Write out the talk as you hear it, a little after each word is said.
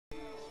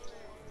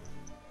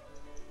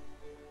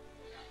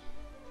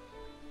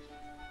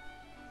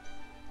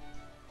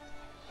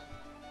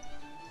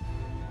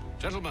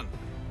Gentlemen,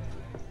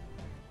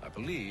 I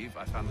believe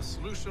I found the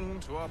solution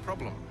to our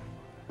problem.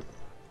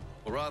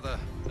 Or rather,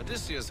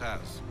 Odysseus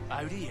has.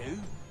 How do you?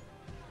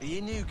 Are you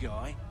a new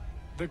guy?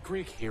 The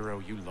Greek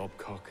hero, you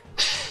lobcock.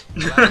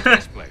 Allow me to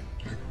explain.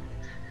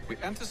 We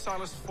enter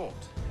Silas' fort,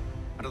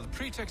 under the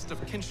pretext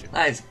of kinship.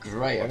 That is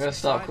great. I'm gonna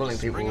start calling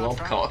people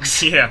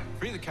lobcocks. Yeah.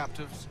 Free the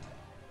captives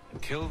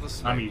and kill the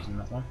slaves. I'm using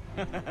that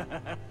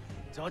one.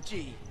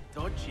 Dodgy,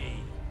 dodgy.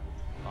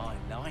 I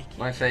like it.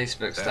 My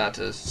Facebook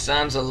status: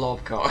 Sam's a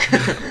lobcock.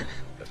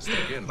 Let's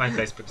begin. My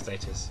Facebook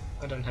status.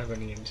 I don't have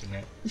any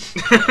internet.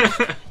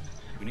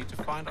 We need to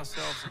find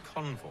ourselves a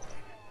convoy.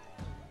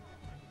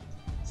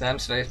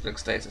 Sam's Facebook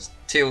status: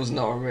 Teal's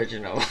not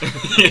original.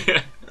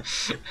 Yeah.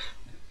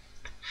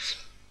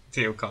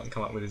 Teal can't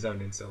come up with his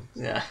own insults.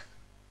 Yeah.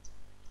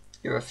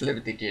 You're a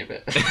flippity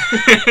gibbet.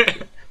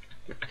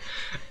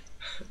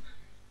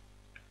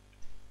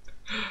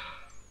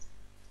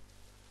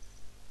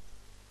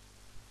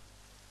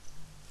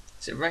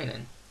 Is it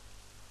raining?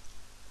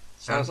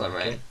 Sounds like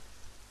rain. it.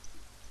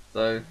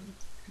 Though,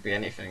 could be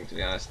anything to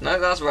be honest. No,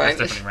 that's rain.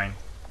 That's definitely rain.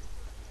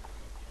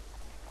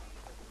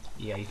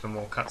 Yay for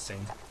more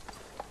cutscene.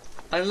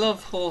 I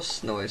love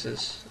horse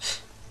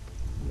noises.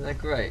 They're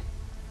great.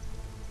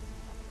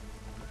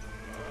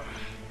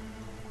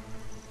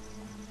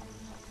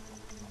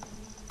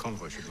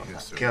 Convoy should be here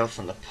soon. Girl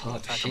from the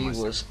pub, she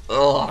Tealgamemaster. was.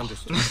 Ugh.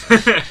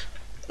 Understood.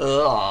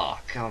 Ugh.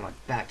 God, my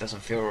back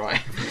doesn't feel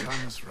right. The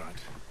time is right.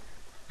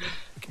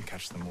 We can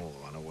catch them all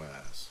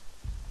unawares.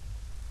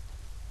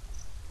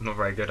 I'm not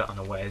very good at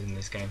unawares in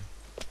this game.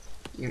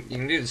 You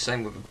can do the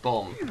same with a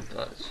bomb,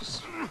 but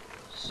it's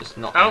just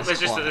not. Oh, as there's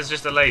quiet.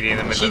 just a lady in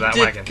the middle She of that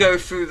did wagon. go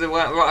through the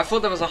wagon. Right, I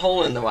thought there was a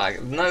hole in the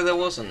wagon. No, there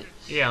wasn't.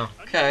 Yeah.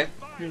 Okay,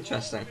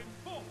 interesting.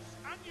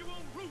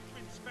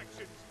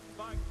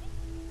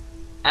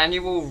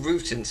 Annual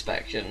route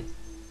inspection.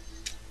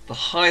 The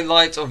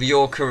highlight of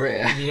your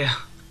career. Yeah.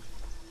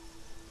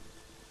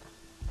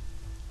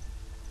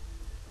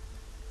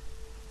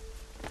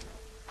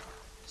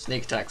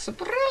 Sneak attack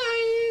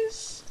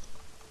surprise.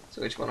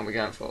 So which one are we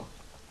going for?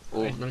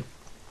 All of them.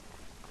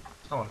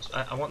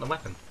 I want the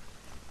weapon.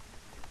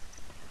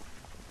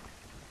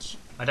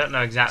 I don't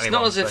know exactly. It's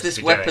not what as I'm if supposed this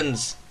to be doing.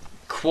 weapon's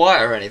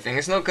quiet or anything.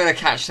 It's not going to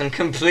catch them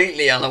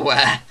completely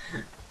unaware.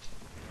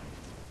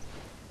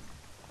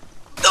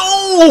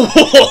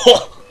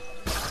 Oh!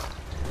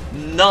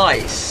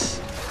 Nice.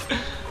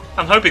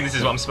 I'm hoping this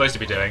is what I'm supposed to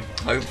be doing.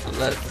 Hopefully,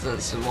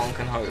 that's what one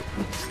can hope.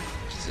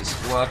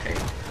 It's working.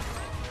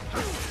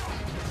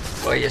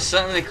 Well, you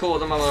certainly caught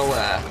them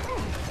unaware.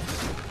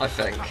 I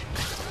think.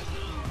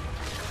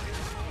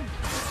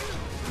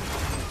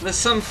 There's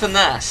some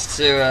finesse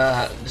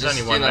to just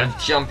only one you know there.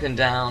 jumping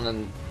down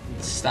and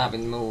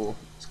stabbing them all.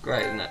 It's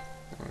great, isn't it?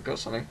 Oh, I got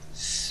something.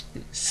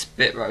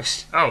 Spit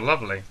roast. Oh,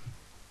 lovely.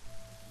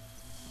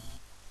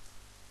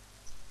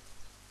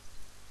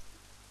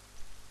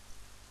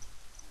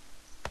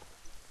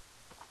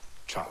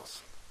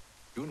 Charles,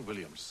 you and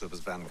William serve as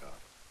vanguard.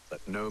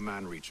 Let no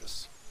man reach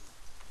us.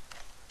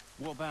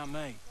 What about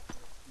me?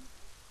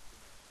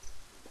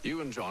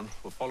 You and John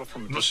will follow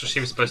from. I'm not sure she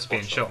was supposed to be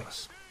in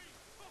shot.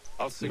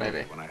 I'll signal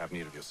Maybe. you when I have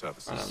need of your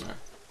services. I don't know.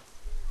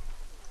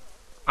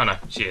 Oh no,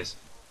 she is.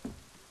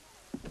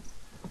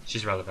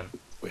 She's relevant.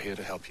 We're here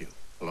to help you,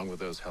 along with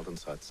those held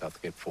inside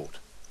Southgate Fort.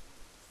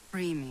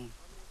 Free me.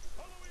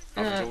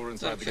 After all, we're I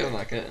inside don't the feel gate.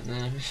 like it.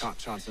 No. Can't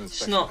chance an It's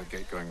inspection not. of the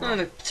gate going Not in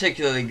a wrong.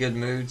 particularly good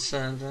mood, so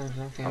I don't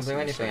think I'll I'll do see you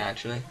anything soon.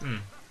 actually. Hmm.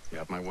 You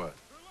have my word.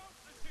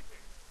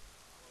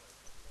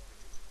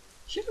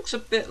 She looks a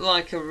bit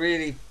like a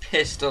really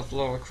pissed off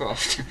Lara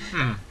Croft.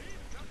 Hmm.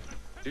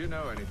 Do you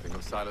know anything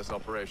of Silas'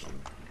 operation?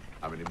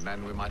 How many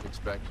men we might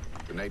expect?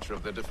 The nature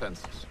of their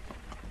defenses?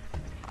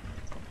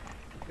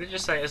 Did it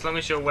just say as long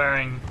as you're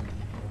wearing a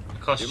You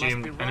must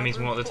costume, be enemies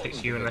rather will not important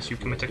detect you to unless them you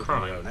if commit a you're with your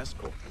crime. own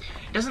escort.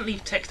 It doesn't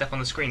leave text up on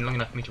the screen long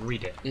enough for me to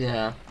read it.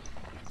 Yeah,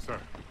 Sir,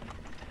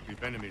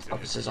 we've enemies ahead.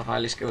 officers are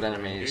highly skilled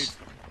enemies,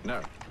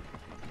 No.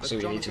 so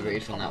we need to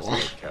read from that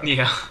one.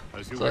 Yeah.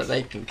 As you So that wish.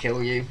 they can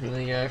kill you.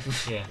 There you go.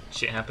 Yeah,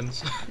 shit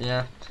happens.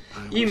 Yeah.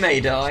 You may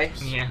die.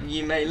 Yeah.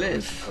 You may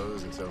live.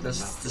 Suppose it's only That's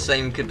natural the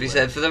same could be that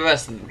said for the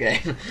rest of the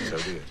game. So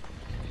be it.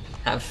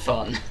 Have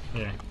fun.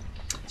 Yeah.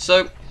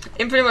 So,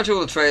 in pretty much all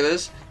the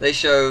trailers, they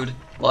showed,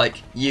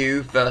 like,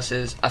 you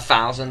versus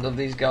 1,000 of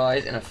these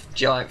guys in a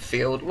giant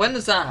field. When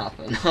does that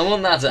happen? I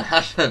want that to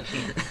happen.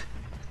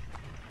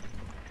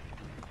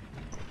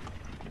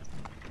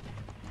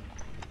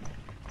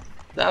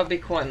 That would be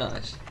quite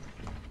nice.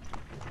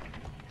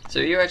 So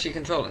you're actually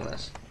controlling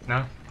this?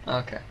 No,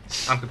 Okay.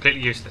 I'm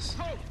completely useless.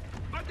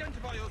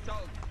 Identify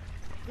yourself.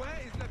 Where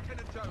is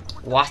Lieutenant Jones?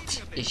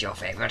 What is your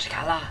favourite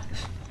colour?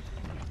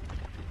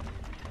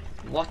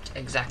 What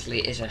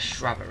exactly is a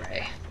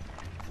shrubbery?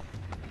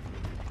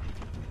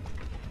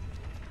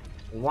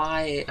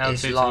 Why L2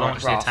 is to Lara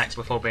launch the Croft... attacks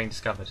before being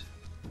discovered.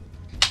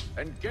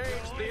 Engage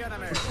the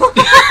enemy.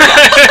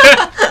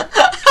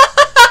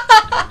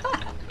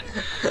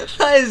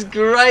 That is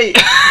great!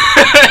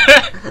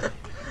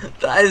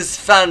 That is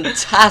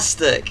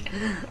fantastic!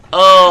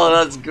 Oh,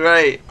 that's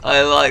great.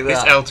 I like This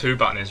that. L2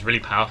 button is really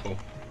powerful.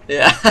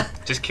 Yeah.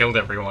 Just killed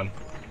everyone.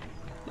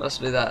 Must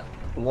be that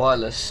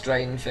wireless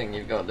strain thing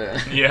you've got doing.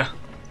 Yeah.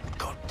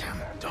 Goddamn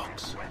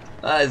dogs.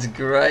 That is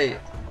great.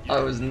 I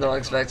was not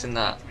expecting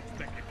that.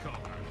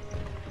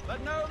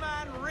 Let no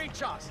man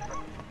reach us.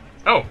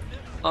 Oh,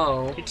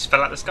 Oh. he just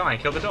fell out the sky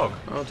and killed the dog.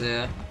 Oh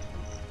dear.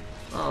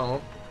 Oh.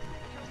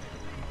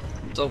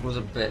 The dog was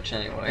a bitch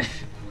anyway.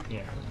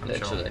 Yeah, I'm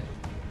Literally.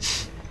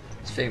 Sure.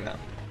 It's female.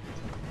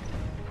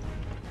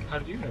 How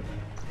did you know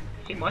that?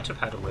 He might have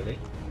had a willy.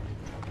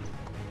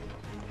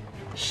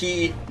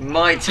 He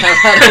might have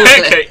had a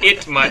willy. Okay,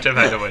 it might have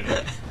had a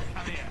willy.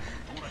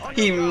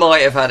 He might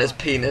have had his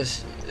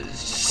penis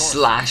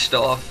slashed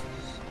off.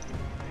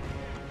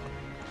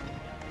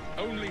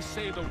 Only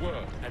say the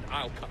word and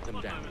I'll cut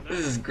them down. This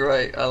is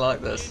great. I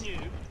like this.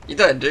 You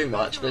don't do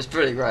much, but it's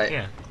pretty great.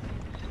 Yeah.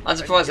 I'm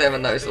surprised they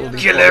haven't noticed all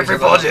these. Kill boys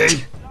everybody!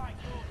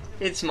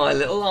 It's my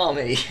little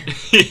army.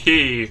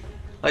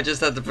 I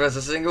just had to press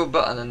a single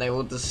button and they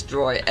will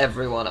destroy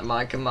everyone at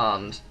my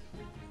command.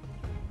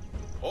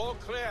 All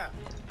clear.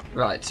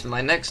 Right, for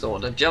my next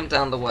order, jump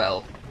down the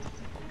well.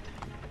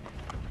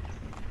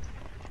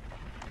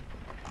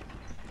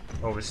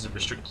 Oh, this is a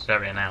restricted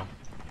area now.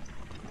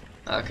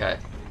 Okay.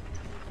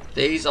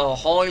 These are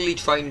highly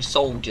trained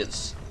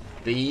soldiers.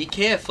 Be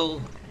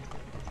careful.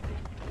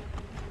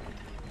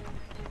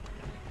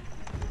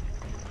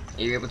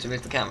 Are you able to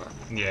move the camera?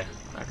 Yeah.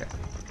 Okay.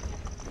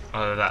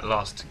 Oh, that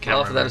last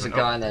camera. After there was a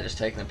movement. guy in there just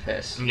taking a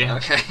piss. Yeah.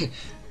 Okay.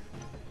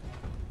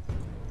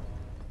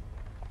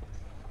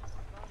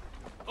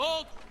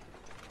 Hold.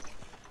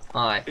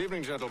 Hi.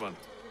 Evening, gentlemen.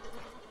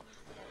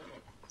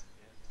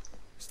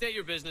 State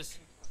your business.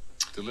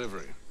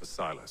 Delivery for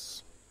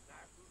Silas.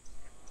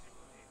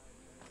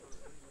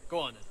 Go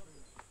on then.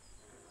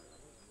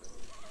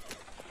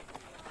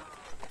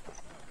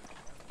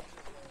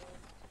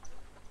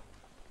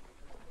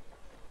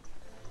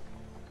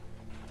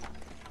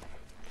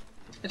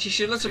 And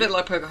she looks a bit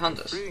like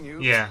Pocahontas. Freeing you,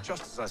 Yeah.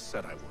 just as I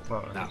said I would.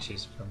 Well, I Now, think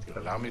she's from.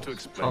 allow me to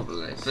explain.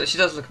 Probably. But she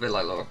does look a bit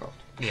like Lara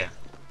Croft. Yeah.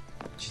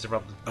 She's a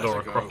rather As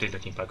Laura I go. Crofty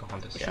looking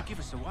Pocahontas. Yeah. Give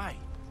us away.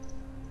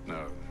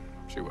 No,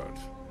 she won't.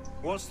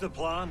 What's the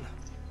plan?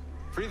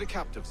 Free the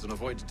captives and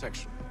avoid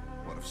detection.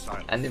 What of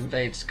Silas? And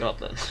invade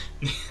Scotland.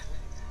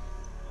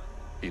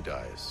 He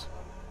dies.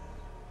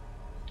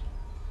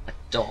 At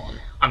dawn.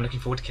 I'm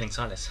looking forward to killing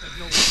Silas.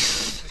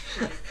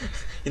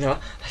 You know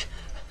what?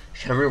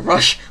 I got a real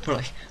rush when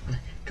I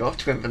go up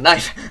to him with a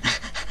knife.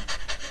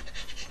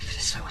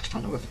 It's so much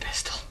fun with a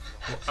pistol.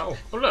 Oh,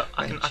 well look,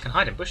 I can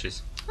hide in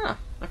bushes. Ah,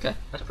 okay.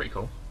 That's pretty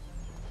cool.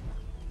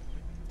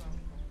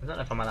 I don't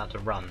know if I'm allowed to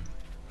run.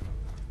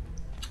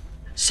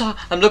 So,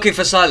 I'm looking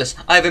for Silas.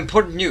 I have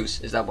important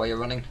news. Is that why you're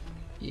running?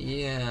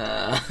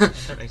 Yeah. I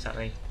don't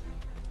exactly.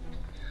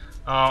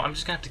 Oh, I'm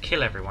just gonna have to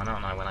kill everyone,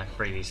 aren't I, when I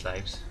free these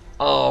slaves?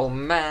 Oh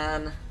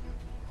man. It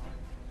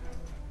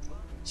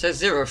says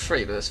 0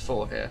 free, but there's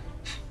 4 here.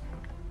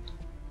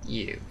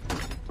 You.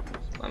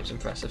 That was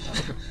impressive.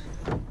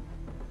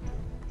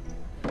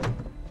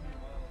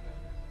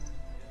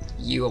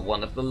 You are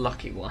one of the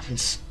lucky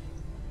ones.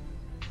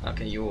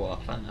 Okay, you are,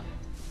 fair enough.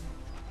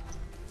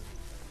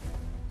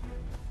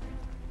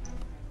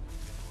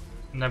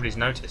 Nobody's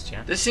noticed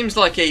yet. This seems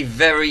like a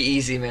very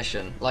easy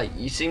mission. Like,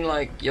 you seem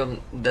like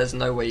there's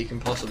no way you can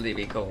possibly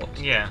be caught.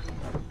 Yeah,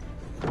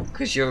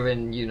 Because you're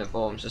in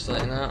uniform, just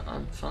like that,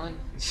 I'm fine.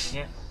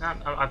 yeah. No,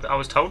 I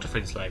was told to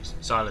free the slaves.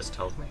 Silas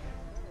told me.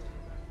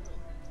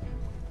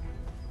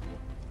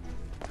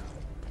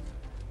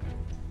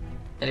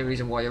 Any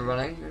reason why you're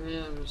running?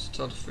 Yeah, I was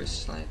told to free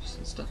slaves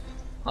and stuff.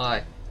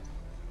 Hi.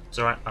 It's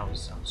alright, I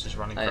was just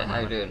running for Hey, a how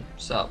you moment. doing?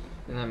 What's up?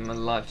 You know, my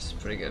life's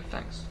pretty good,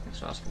 thanks. Thanks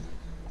for asking.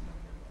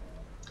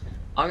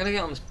 I'm gonna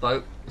get on this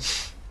boat.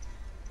 It's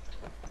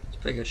a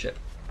pretty good ship.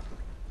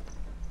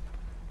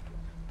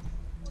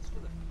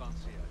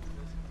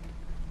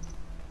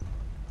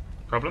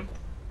 Problem?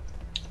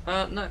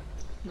 No.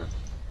 No.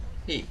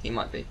 He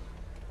might be.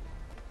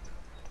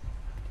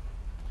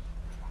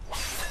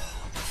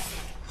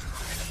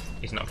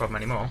 He's not a problem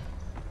anymore.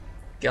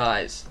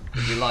 Guys,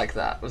 did you like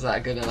that? Was that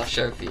a good enough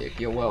show for you?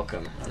 You're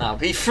welcome. Now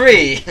be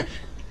free!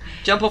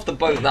 Jump off the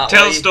boat that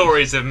Tell way.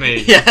 stories of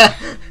me. Yeah.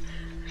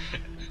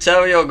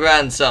 Tell your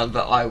grandson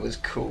that I was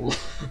cool.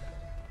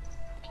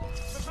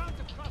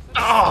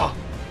 Oh!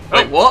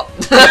 Wait, what?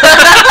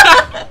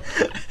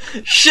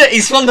 Shit,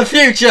 he's from the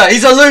future!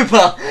 He's a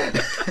looper!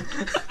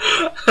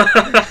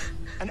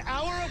 An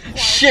hour of quiet.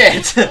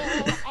 Shit! All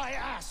I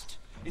asked.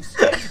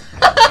 Instead,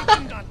 I'm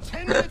taken down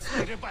 10 minutes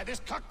later by this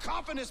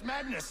cacophonous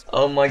madness.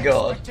 Oh my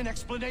god. Expect an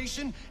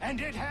explanation, and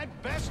it had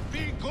best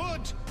be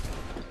good.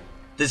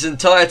 This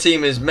entire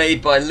team is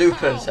made by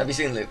loopers. Have you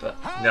seen Looper?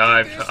 How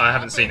No, did this I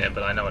haven't seen happen? it,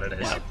 but I know what it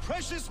is. My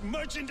precious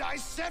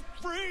merchandise set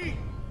free.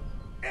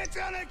 It's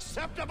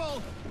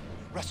unacceptable.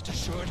 Rest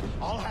assured,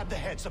 I'll have the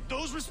heads of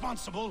those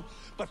responsible.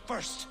 But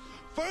first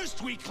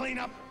we clean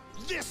up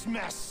this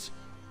mess.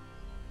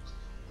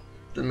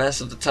 The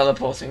mess of the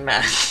teleporting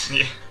man.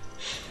 Yeah.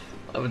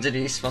 Or did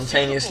he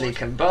spontaneously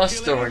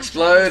combust or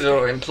explode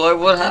or implode?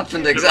 What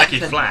happened Looked like exactly?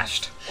 he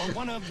flashed. Or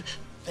one of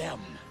them.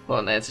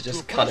 Well, they had to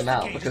just To cut him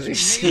out investigate because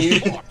his he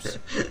main corpse.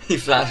 he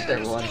flashed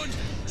everyone.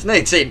 It's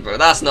 18, bro.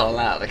 That's not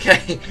allowed,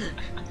 okay?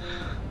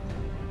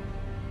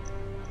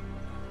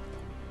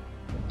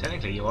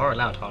 Technically, you are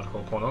allowed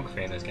hardcore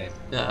pornography in this game.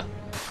 Yeah.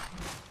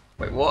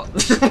 Wait, what?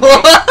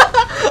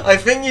 What? I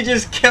think you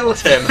just killed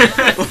him.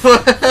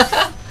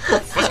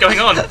 What's going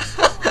on?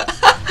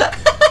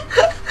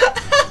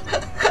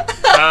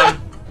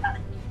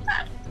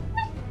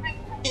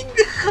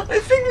 I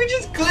think we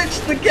just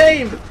glitched the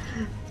game.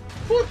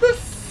 What the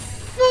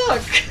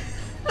fuck?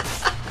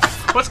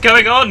 What's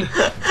going on?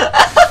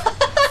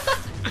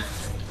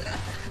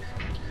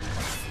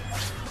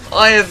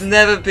 I have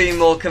never been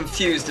more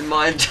confused in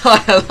my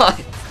entire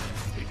life.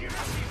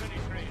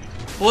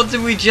 What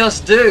did we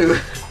just do?